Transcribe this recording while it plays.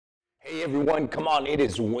Hey everyone, come on, it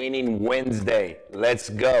is Winning Wednesday. Let's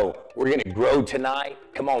go. We're going to grow tonight.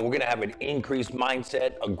 Come on, we're going to have an increased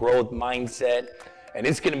mindset, a growth mindset, and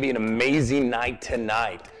it's going to be an amazing night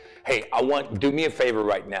tonight. Hey, do me a favor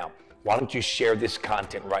right now. Why don't you share this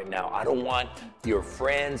content right now? I don't want your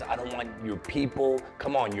friends, I don't want your people,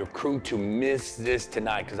 come on, your crew to miss this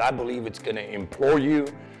tonight, because I believe it's going to implore you,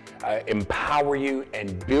 empower you,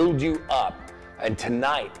 and build you up. And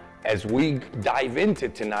tonight, as we dive into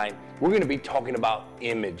tonight, we're going to be talking about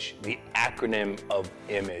image, the acronym of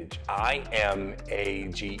image,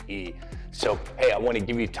 I.M.A.G.E. So, hey, I want to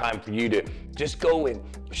give you time for you to just go and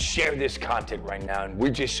share this content right now. And we're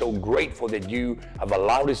just so grateful that you have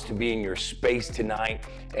allowed us to be in your space tonight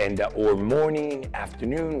and or morning,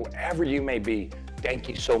 afternoon, wherever you may be. Thank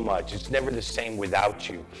you so much. It's never the same without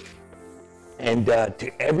you. And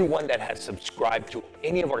to everyone that has subscribed to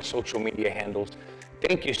any of our social media handles,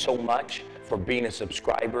 thank you so much for being a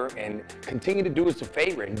subscriber, and continue to do us a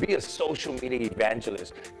favor and be a social media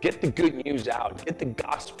evangelist. Get the good news out, get the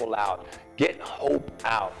gospel out, get hope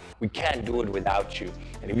out. We can't do it without you.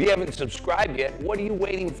 And if you haven't subscribed yet, what are you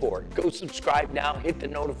waiting for? Go subscribe now, hit the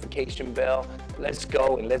notification bell. Let's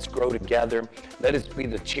go and let's grow together. Let us be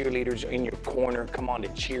the cheerleaders in your corner. Come on, to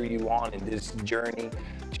cheer you on in this journey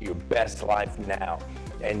to your best life now.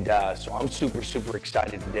 And so I'm super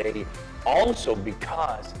excited today. Also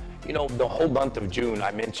because, you know, the whole month of June,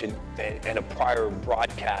 I mentioned in a prior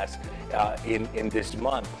broadcast in this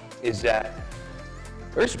month, is that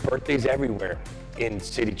there's birthdays everywhere in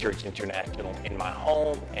City Church International, in my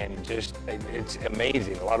home, and just, it's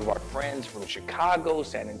amazing. A lot of our friends from Chicago,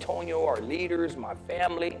 San Antonio, our leaders, my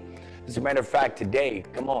family. As a matter of fact, today,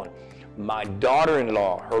 come on, my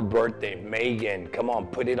daughter-in-law, her birthday, Megan, come on,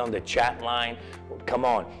 put it on the chat line. Come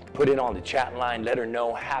on, put it on the chat line. Let her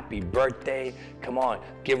know happy birthday. Come on,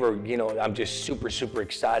 give her, you know, I'm just super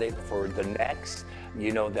excited for the next,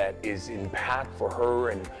 you know, that is in path for her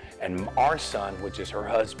and our son, which is her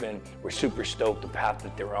husband. We're super stoked the path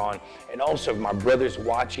that they're on. And also, if my brother's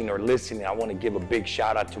watching or listening, I want to give a big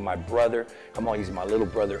shout out to my brother. Come on, he's my little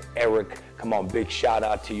brother, Eric. Come on, big shout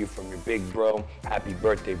out to you from your big bro. Happy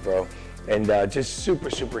birthday, bro. And just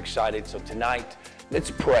super excited. So tonight,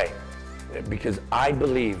 let's pray, because I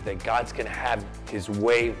believe that God's going to have his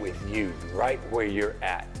way with you right where you're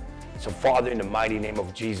at. So Father, in the mighty name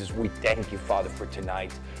of Jesus, we thank you, Father, for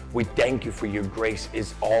tonight. We thank you for your grace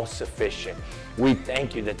is all sufficient. We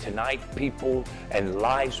thank you that tonight people and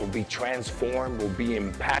lives will be transformed, will be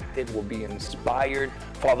impacted, will be inspired,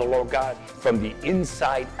 Father, Lord God, from the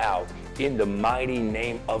inside out, in the mighty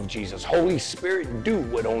name of Jesus. Holy Spirit, do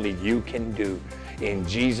what only you can do. In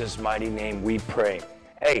Jesus' mighty name we pray.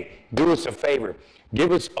 Hey, do us a favor.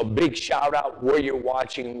 Give us a big shout out where you're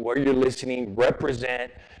watching, where you're listening,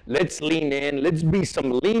 represent. Let's lean in. Let's be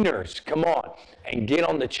some leaners. Come on and get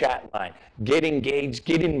on the chat line. Get engaged.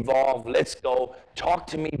 Get involved. Let's go. Talk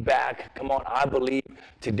to me back. Come on. I believe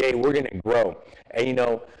today we're going to grow. And you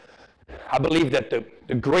know, I believe that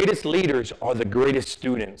the greatest leaders are the greatest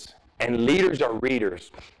students, and leaders are readers.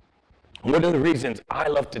 One of the reasons I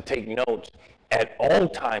love to take notes at all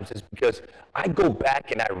times is because I go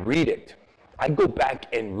back and I read it. I go back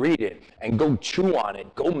and read it and go chew on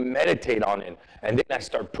it, go meditate on it, and then I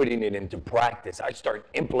start putting it into practice. I start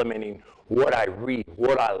implementing what I read,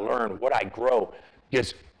 what I learn, what I grow,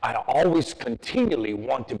 because I always continually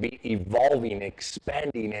want to be evolving,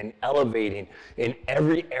 expanding, and elevating in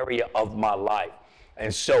every area of my life.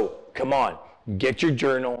 And so, come on. Get your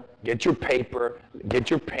journal, get your paper,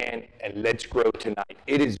 get your pen, and let's grow tonight.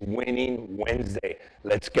 It is Winning Wednesday.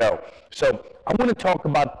 Let's go. So I want to talk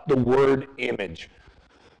about the word image.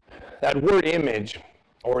 That word image,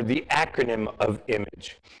 or the acronym of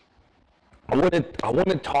image. I want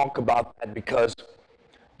to talk about that because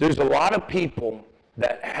there's a lot of people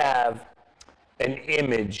that have an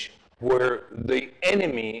image where the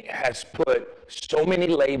enemy has put so many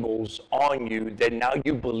labels on you that now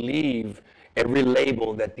you believe every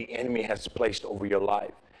label that the enemy has placed over your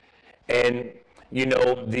life. And, you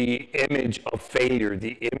know, the image of failure,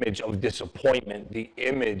 the image of disappointment, the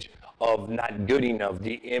image of not good enough,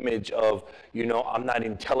 the image of, you know, I'm not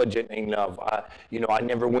intelligent enough, you know, I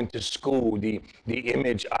never went to school, the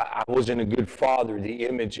image I wasn't a good father, the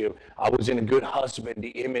image of I wasn't a good husband, the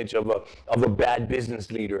image of a bad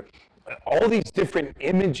business leader. All these different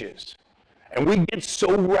images. And we get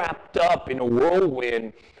so wrapped up in a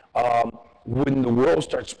whirlwind when the world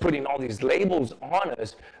starts putting all these labels on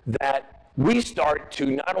us that we start to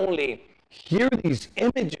not only hear these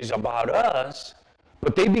images about us,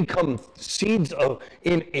 but they become seeds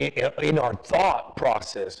in our thought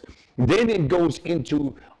process. Then it goes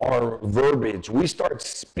into our verbiage. We start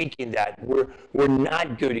speaking that we're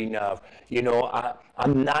not good enough.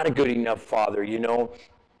 I'm not a good enough father.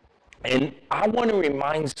 And I want to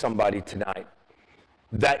remind somebody tonight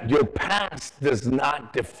that your past does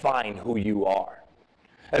not define who you are.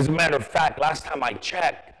 As a matter of fact, last time I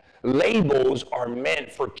checked, labels are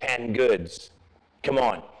meant for canned goods. Come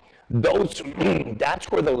on. That's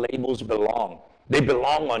where the labels belong. They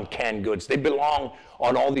belong on canned goods. They belong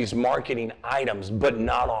on all these marketing items, but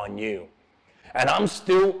not on you. And I'm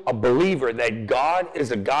still a believer that God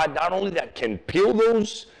is a God not only that can peel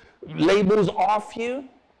those labels off you,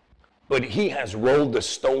 but he has rolled the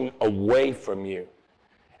stone away from you.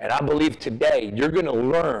 And I believe today you're going to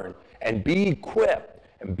learn and be equipped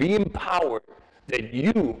and be empowered that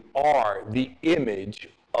you are the image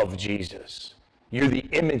of Jesus. You're the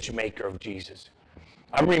image maker of Jesus.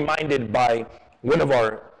 I'm reminded by one of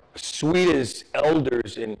our sweetest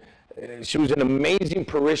elders, and she was an amazing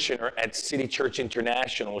parishioner at City Church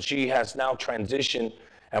International. She has now transitioned,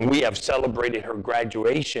 and we have celebrated her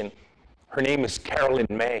graduation. Her name is Carolyn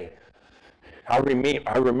May. I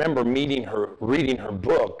remember meeting her, reading her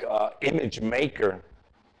book, Image Maker,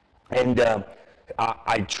 and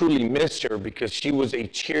I truly missed her because she was a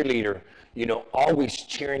cheerleader, always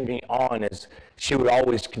cheering me on, as she would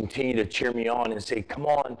always continue to cheer me on and say, come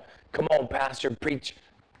on, Pastor, preach,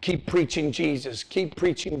 keep preaching Jesus, keep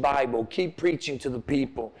preaching Bible, keep preaching to the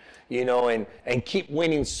people, and keep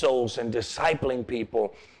winning souls and discipling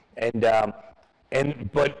people.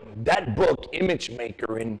 But that book, Image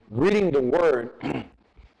Maker, and reading the Word,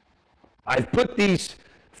 I've put these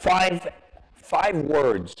five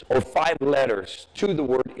words or 5 letters to the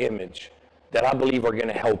word image that I believe are going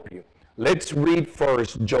to help you. Let's read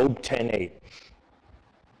first Job 10:8.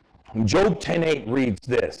 Job 10:8 reads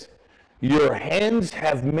this: Your hands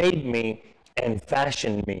have made me and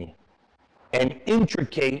fashioned me, an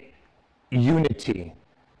intricate unity,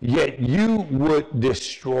 yet you would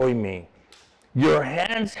destroy me. Your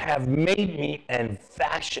hands have made me and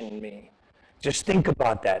fashioned me. Just think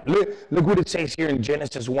about that. Look what it says here in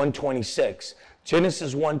Genesis 1:26.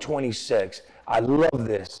 Genesis 1:26. I love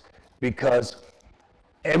this because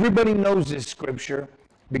everybody knows this scripture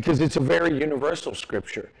because it's a very universal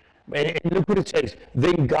scripture. And look what it says.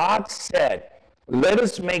 Then God said, let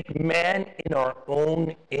us make man in our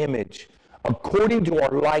own image, according to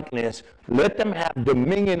our likeness. Let them have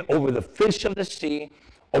dominion over the fish of the sea,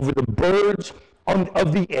 over the birds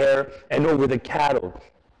of the air, and over the cattle,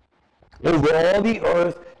 over all the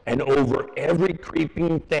earth, and over every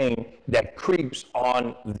creeping thing that creeps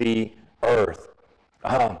on the earth.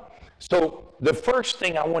 So the first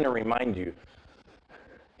thing I want to remind you,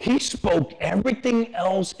 he spoke everything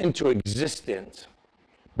else into existence.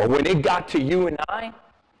 But when it got to you and I,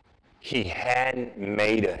 he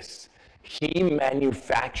handmade us. He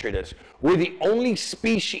manufactured us. We're the only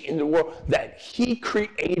species in the world that he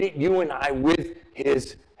created you and I with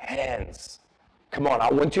his hands. Come on, I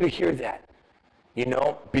want you to hear that.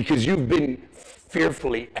 Because you've been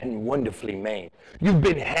fearfully and wonderfully made. You've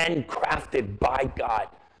been handcrafted by God.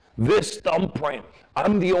 This thumbprint,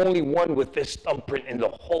 I'm the only one with this thumbprint in the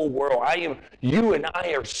whole world. You and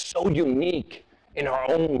I are so unique in our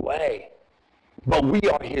own way, but we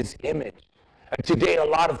are his image. And today, a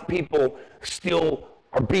lot of people still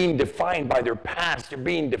are being defined by their past. They're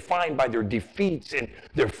being defined by their defeats and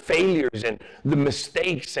their failures and the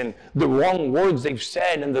mistakes and the wrong words they've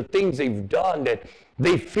said and the things they've done, that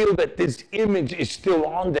they feel that this image is still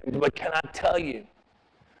on them. But can I tell you,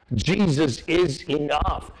 Jesus is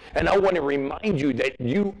enough. And I want to remind you that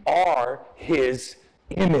you are his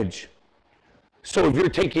image. So if you're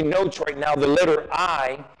taking notes right now, the letter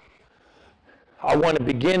I want to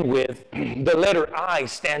begin with, the letter I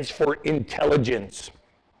stands for intelligence.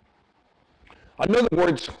 In other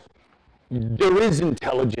words, there is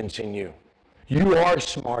intelligence in you. You are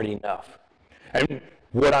smart enough. And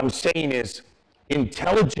what I'm saying is,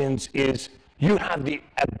 intelligence is you have the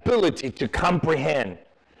ability to comprehend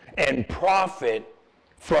and profit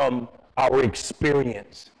from our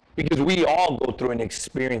experience. Because we all go through an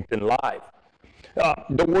experience in life.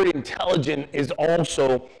 The word intelligent is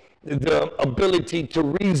also the ability to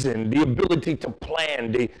reason, the ability to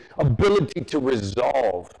plan, the ability to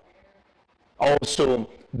resolve. Also,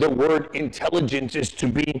 the word intelligence is to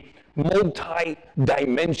be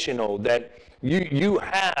multi-dimensional, that you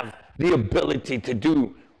have the ability to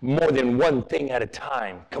do more than one thing at a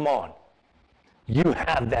time. Come on. You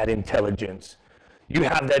have that intelligence. You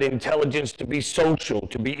have that intelligence to be social,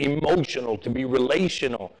 to be emotional, to be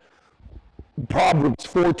relational, Proverbs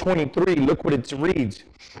 4:23, look what it reads.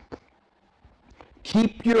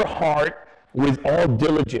 Keep your heart with all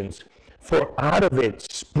diligence, for out of it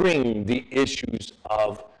spring the issues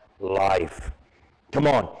of life. Come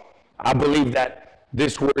on. I believe that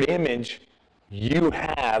this word image, you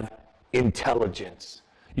have intelligence.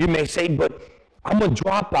 You may say, but I'm a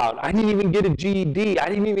dropout. I didn't even get a GED. I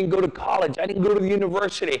didn't even go to college. I didn't go to the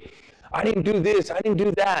university. I didn't do this. I didn't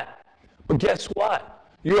do that. But guess what?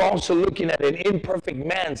 You're also looking at an imperfect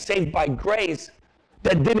man saved by grace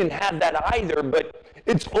that didn't have that either, but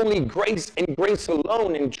it's only grace and grace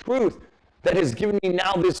alone and truth that has given me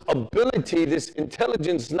now this ability, this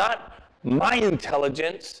intelligence, not my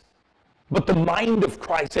intelligence, but the mind of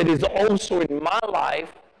Christ that is also in my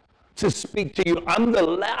life to speak to you. I'm the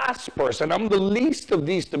last person, I'm the least of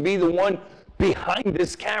these to be the one behind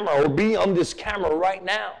this camera or be on this camera right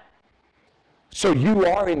now. So you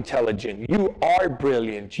are intelligent, you are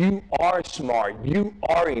brilliant, you are smart, you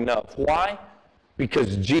are enough. Why?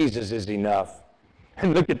 Because Jesus is enough.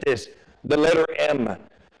 And look at this, the letter M.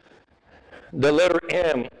 The letter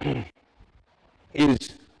M is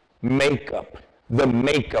makeup, the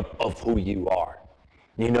makeup of who you are.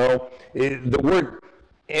 You know, the word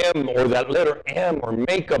M, or that letter M, or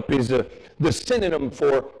makeup, is the synonym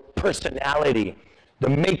for personality, the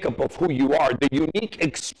makeup of who you are, the unique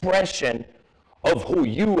expression of who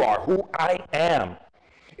you are, who I am.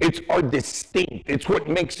 It's our distinct. It's what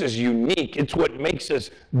makes us unique. It's what makes us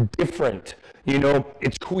different. You know,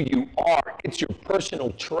 it's who you are. It's your personal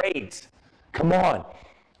traits. Come on.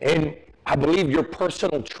 And I believe your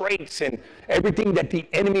personal traits and everything that the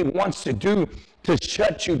enemy wants to do to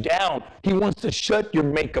shut you down, he wants to shut your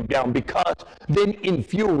makeup down, because then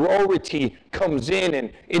inferiority comes in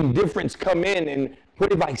and indifference come in, and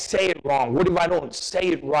what if I say it wrong? What if I don't say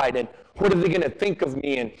it right? And what are they going to think of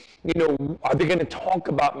me? And, you know, are they going to talk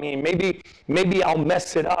about me? Maybe I'll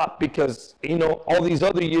mess it up because, you know, all these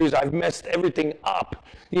other years I've messed everything up.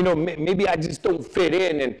 You know, maybe I just don't fit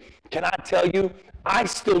in. And can I tell you, I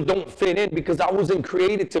still don't fit in because I wasn't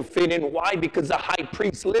created to fit in. Why? Because the high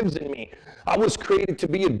priest lives in me. I was created to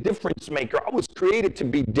be a difference maker. I was created to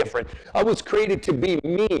be different. I was created to be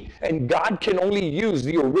me. And God can only use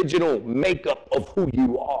the original makeup of who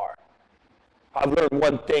you are. I've learned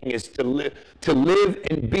one thing is to live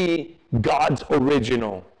and be God's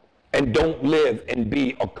original, and don't live and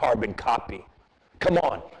be a carbon copy. Come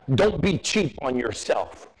on, don't be cheap on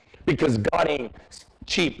yourself, because God ain't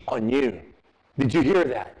cheap on you. Did you hear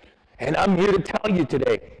that? And I'm here to tell you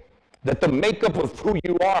today that the makeup of who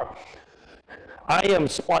you are, I am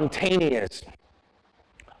spontaneous.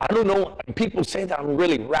 I don't know, people say that I'm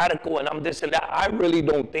really radical and I'm this and that. I really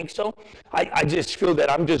don't think so. I just feel that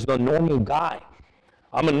I'm just a normal guy.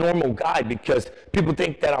 I'm a normal guy because people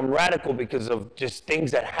think that I'm radical because of just things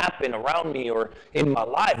that happen around me or in my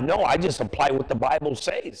life. No, I just apply what the Bible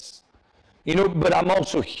says. You know, but I'm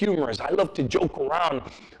also humorous. I love to joke around.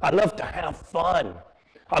 I love to have fun.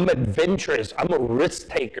 I'm adventurous. I'm a risk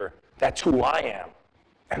taker. That's who I am.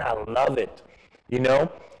 And I love it, you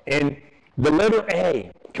know. And the letter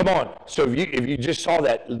A, come on. So if you just saw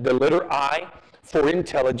that, the letter I for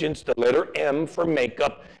intelligence, the letter M for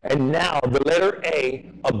makeup, and now the letter A,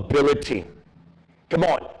 ability. Come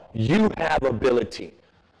on. You have ability.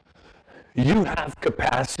 You have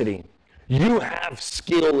capacity. You have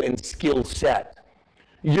skill and skill set.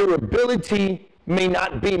 Your ability may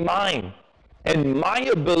not be mine, and my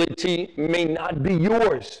ability may not be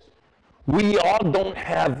yours. We all don't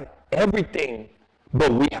have everything,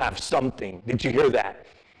 but we have something. Did you hear that?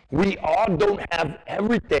 We all don't have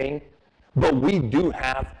everything, but we do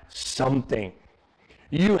have something.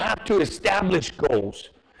 You have to establish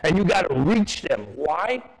goals, and you got to reach them.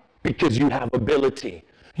 Why? Because you have ability.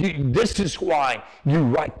 This is why you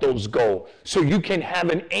write those goals. So you can have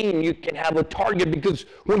an aim, you can have a target, because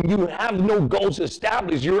when you have no goals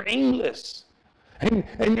established, you're aimless. And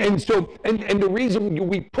the reason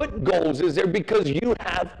we put goals is there because you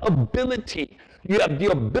have ability. You have the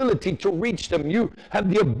ability to reach them. You have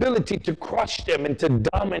the ability to crush them and to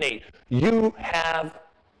dominate. You have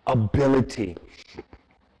ability.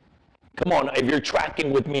 Come on, if you're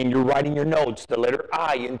tracking with me and you're writing your notes, the letter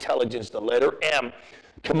I, intelligence, the letter M,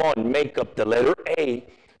 come on, makeup, the letter A,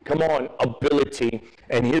 come on, ability,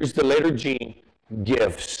 and here's the letter G,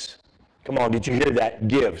 gifts. Come on, did you hear that?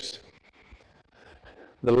 Gifts.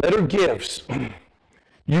 The letter gifts,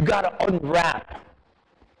 you got to unwrap.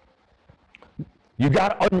 You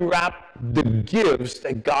got to unwrap the gifts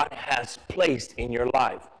that God has placed in your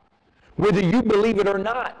life. Whether you believe it or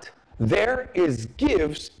not, there is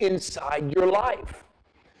gifts inside your life.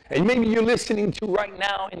 And maybe you're listening to right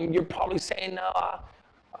now and you're probably saying, no,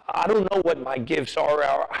 I don't know what my gifts are.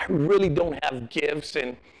 I really don't have gifts,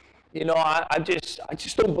 and I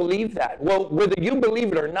just don't believe that. Well, whether you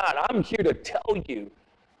believe it or not, I'm here to tell you,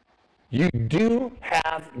 you do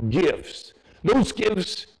have gifts. Those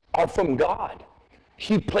gifts are from God.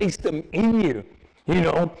 He placed them in you.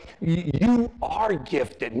 You are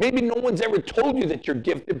gifted. Maybe no one's ever told you that you're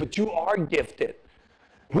gifted, but you are gifted.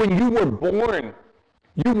 When you were born,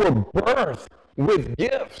 you were birthed with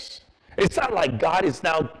gifts. It's not like God is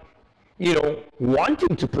now,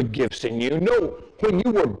 wanting to put gifts in you. No, when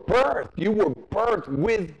you were birthed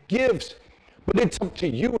with gifts. But it's up to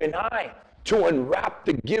you and I to unwrap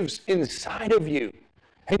the gifts inside of you.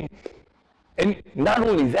 And not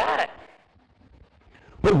only that,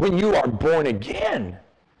 but when you are born again,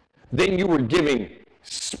 then you were given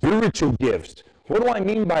spiritual gifts. What do I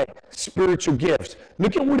mean by spiritual gifts?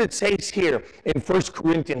 Look at what it says here in 1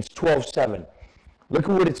 Corinthians 12:7. Look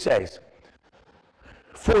at what it says.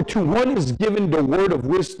 For to one is given the word of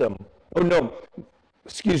wisdom. 1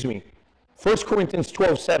 Corinthians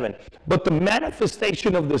 12:7. But the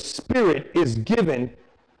manifestation of the Spirit is given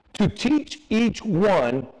to teach each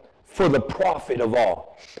one for the profit of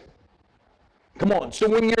all. Come on. So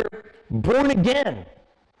when you're born again,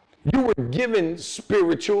 you were given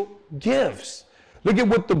spiritual gifts. Look at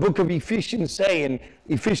what the book of Ephesians say in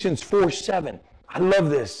Ephesians 4:7. I love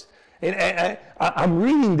this. And I'm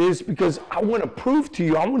reading this because I want to prove to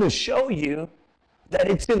you, I want to show you that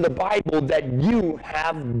it's in the Bible that you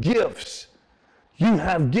have gifts. You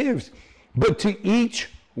have gifts. But to each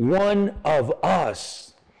one of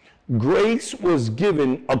us, grace was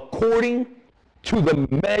given according to the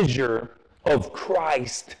measure of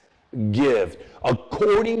Christ's gift.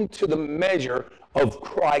 According to the measure of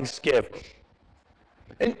Christ's gift.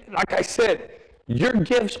 And like I said, your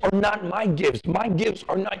gifts are not my gifts. My gifts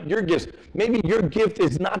are not your gifts. Maybe your gift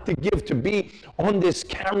is not the gift to be on this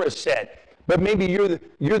camera set. But maybe you're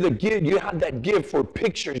the gift. You have that gift for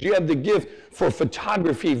pictures. You have the gift for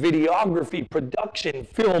photography, videography, production,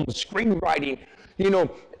 film, screenwriting,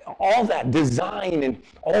 all that, design and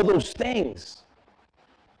all those things.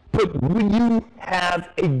 But when you have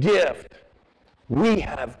a gift, we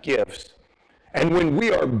have gifts. And when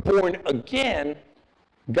we are born again,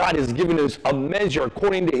 God has given us a measure,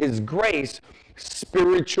 according to His grace,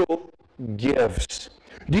 spiritual gifts.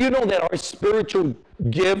 Do you know that our spiritual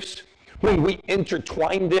gifts, when we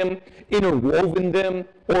intertwine them, interwoven them,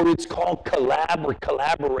 or it's called collab or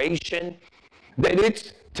collaboration, that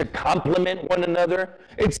it's to complement one another,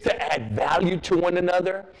 it's to add value to one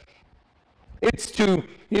another, it's to,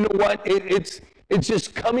 it's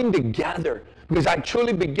just coming together. Because I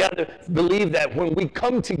truly believe that when we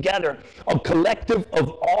come together, a collective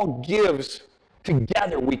of all gifts,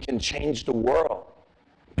 together we can change the world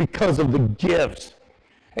because of the gifts.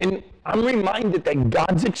 And I'm reminded that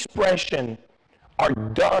God's expression are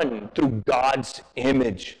done through God's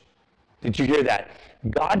image. Did you hear that?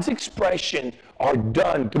 God's expression are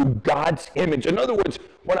done through God's image. In other words,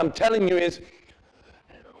 what I'm telling you is,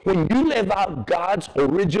 when you live out God's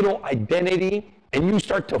original identity and you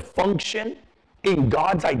start to function in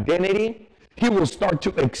God's identity, He will start to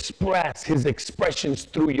express His expressions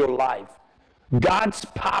through your life. God's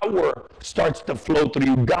power starts to flow through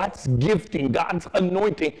you. God's gifting, God's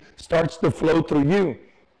anointing starts to flow through you.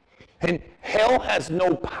 And hell has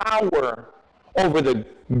no power over the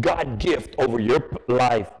God gift over your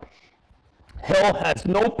life. Hell has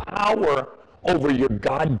no power over your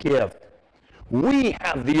God gift. We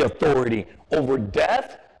have the authority over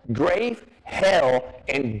death, grave, hell,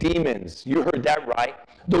 and demons. You heard that right.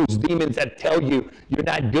 Those demons that tell you you're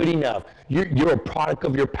not good enough. You're a product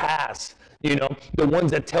of your past. The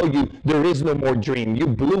ones that tell you there is no more dream. You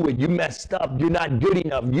blew it. You messed up. You're not good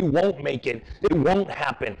enough. You won't make it. It won't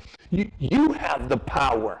happen. You have the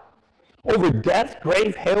power over death,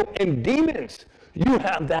 grave, hell, and demons. You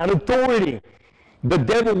have that authority. The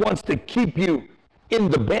devil wants to keep you in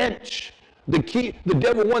the bench. The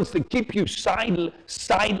devil wants to keep you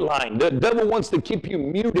sidelined. The devil wants to keep you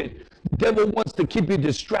muted. The devil wants to keep you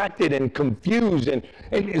distracted and confused. And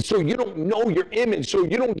so you don't know your image. So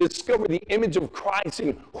you don't discover the image of Christ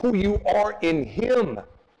and who you are in Him.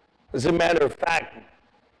 As a matter of fact,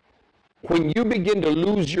 when you begin to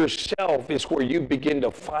lose yourself is where you begin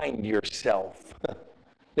to find yourself.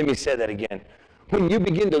 Let me say that again. When you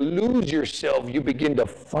begin to lose yourself, you begin to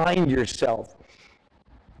find yourself.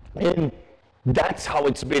 And that's how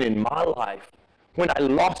it's been in my life. When I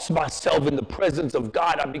lost myself in the presence of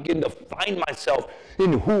God, I begin to find myself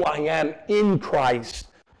in who I am in Christ.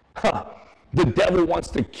 The devil wants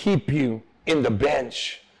to keep you in the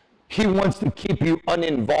bench. He wants to keep you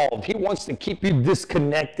uninvolved. He wants to keep you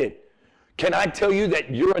disconnected. Can I tell you that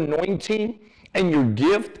your anointing and your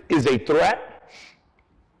gift is a threat?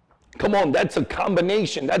 Come on, that's a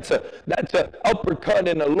combination. That's a uppercut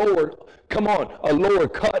and a lower, come on, a lower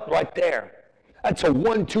cut right there. That's a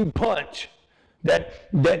 1-2 punch.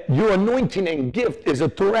 That your anointing and gift is a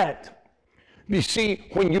threat. You see,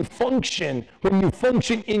 when you function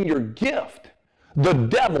in your gift, the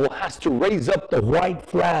devil has to raise up the white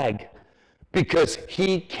flag because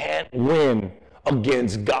he can't win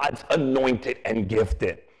against God's anointed and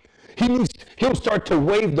gifted. He'll start to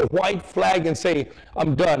wave the white flag and say,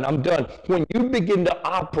 I'm done. When you begin to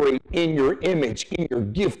operate in your image, in your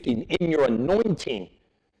gifting, in your anointing,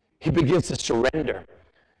 he begins to surrender.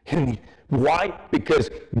 And why? Because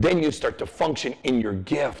then you start to function in your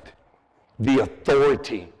gift, the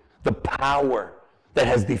authority, the power that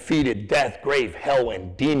has defeated death, grave, hell,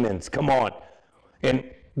 and demons. Come on. And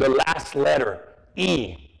the last letter,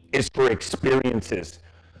 E, is for experiences.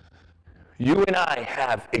 You and I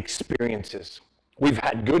have experiences. We've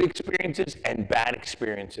had good experiences and bad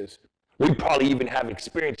experiences. We probably even have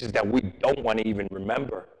experiences that we don't want to even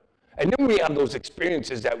remember. And then we have those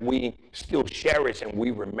experiences that we still cherish and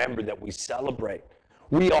we remember, that we celebrate.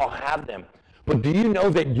 We all have them. But do you know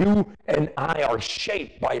that you and I are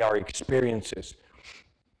shaped by our experiences?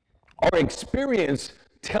 Our experience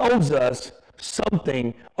tells us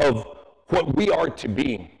something of what we are to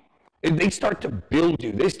be. They start to build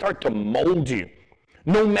you. They start to mold you.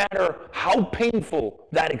 No matter how painful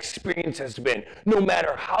that experience has been, no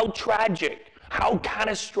matter how tragic, how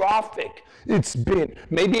catastrophic it's been.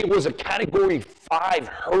 Maybe it was a Category 5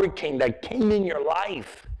 hurricane that came in your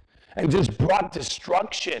life and just brought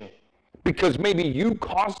destruction because maybe you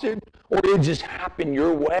caused it or it just happened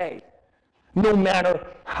your way. No matter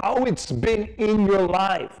how it's been in your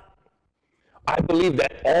life, I believe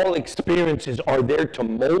that all experiences are there to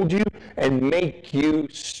mold you and make you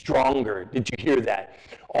stronger. Did you hear that?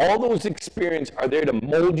 All those experiences are there to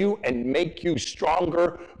mold you and make you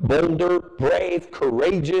stronger, bolder, brave,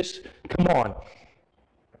 courageous. Come on.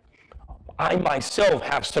 I myself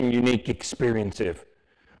have some unique experiences.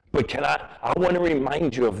 But I want to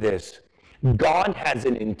remind you of this. God has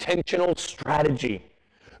an intentional strategy.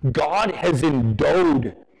 God has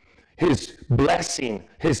endowed his blessing,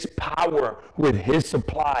 his power with his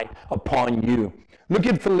supply upon you. Look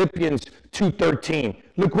at Philippians 2:13.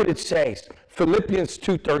 Look what it says. Philippians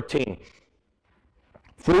 2:13.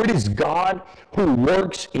 For it is God who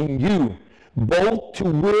works in you, both to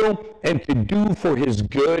will and to do for his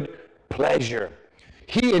good pleasure.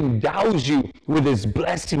 He endows you with his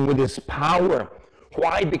blessing, with his power.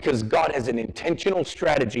 Why? Because God has an intentional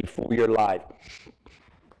strategy for your life.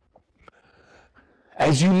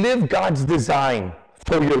 As you live God's design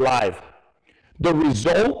for your life, the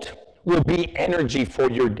result will be energy for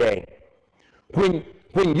your day. When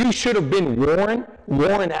you should have been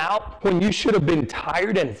worn out, when you should have been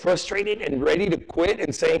tired and frustrated and ready to quit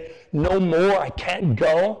and say, no more, I can't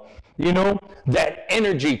go, that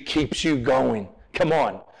energy keeps you going. Come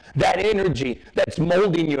on. That energy that's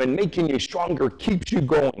molding you and making you stronger keeps you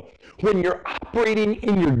going. When you're operating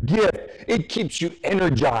in your gift, it keeps you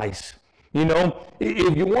energized.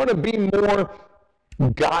 If you want to be more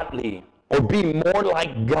godly or be more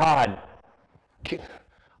like God,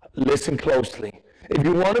 listen closely. If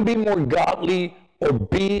you want to be more godly or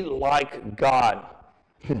be like God,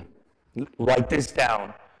 write this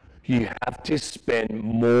down. You have to spend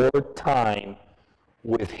more time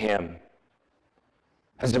with him.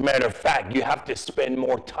 As a matter of fact, you have to spend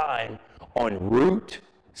more time on Route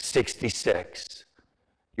 66.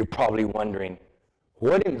 You're probably wondering,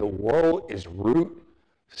 what in the world is Route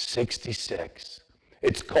 66?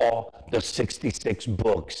 It's called the 66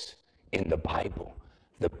 books in the Bible,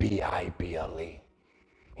 the Bible.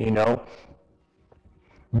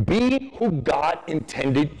 Be who God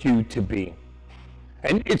intended you to be.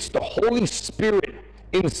 And it's the Holy Spirit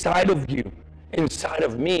inside of you, inside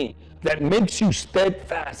of me, that makes you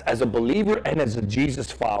steadfast as a believer and as a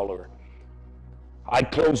Jesus follower. I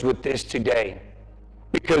close with this today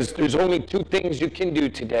because there's only two things you can do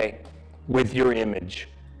today with your image.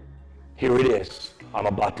 Here it is. I'm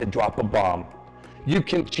about to drop a bomb. You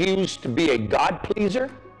can choose to be a God pleaser,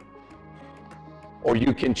 or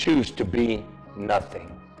you can choose to be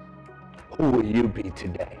nothing. Who will you be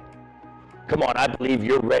today? Come on, I believe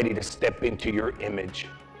you're ready to step into your image.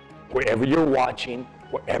 Wherever you're watching,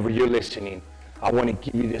 wherever you're listening, I want to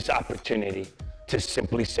give you this opportunity to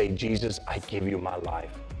simply say, Jesus, I give you my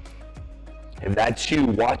life. If that's you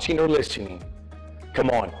watching or listening,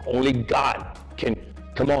 come on, only God can,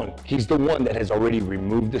 come on. He's the one that has already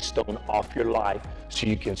removed the stone off your life so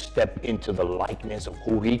you can step into the likeness of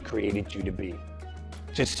who he created you to be.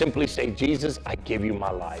 Just simply say, Jesus, I give you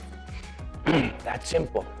my life. That's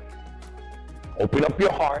simple. Open up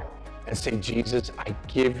your heart and say, Jesus, I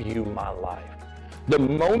give you my life. The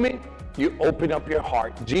moment you open up your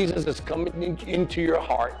heart, Jesus is coming into your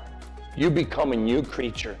heart, you become a new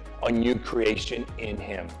creature, a new creation in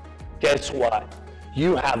him. Guess what?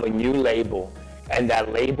 You have a new label, and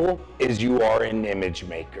that label is you are an image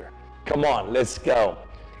maker. Come on, let's go.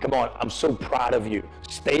 Come on, I'm so proud of you.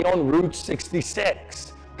 Stay on Route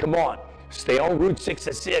 66. Come on, stay on Route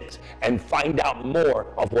 66 and find out more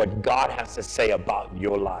of what God has to say about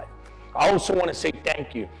your life. I also want to say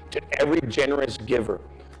thank you to every generous giver,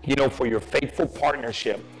 for your faithful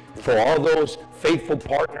partnership, for all those faithful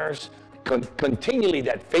partners continually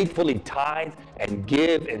that faithfully tithe and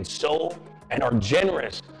give and sow and are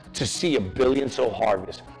generous to see 1 billion soul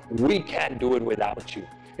harvest. We can't do it without you.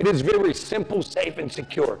 It is very simple, safe, and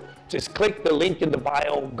secure. Just click the link in the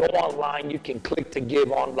bio, go online. You can click to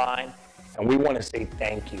give online, and we want to say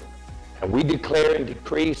thank you. And we declare and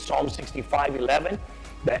decree Psalm 65:11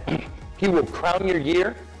 that he will crown your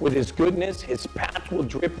year with his goodness. His path will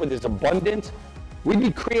drip with his abundance. We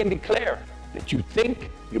decree and declare that you think,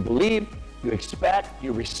 you believe, you expect,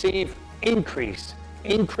 you receive increase,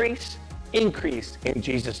 increase, increase in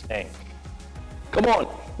Jesus' name. Come on,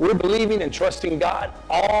 we're believing and trusting God.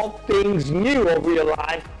 All things new over your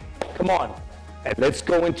life. Come on, and let's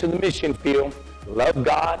go into the mission field. Love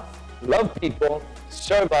God, love people,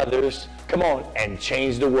 serve others. Come on, and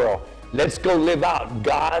change the world. Let's go live out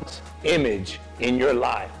God's image in your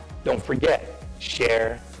life. Don't forget,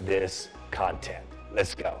 share this content.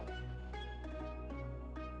 Let's go.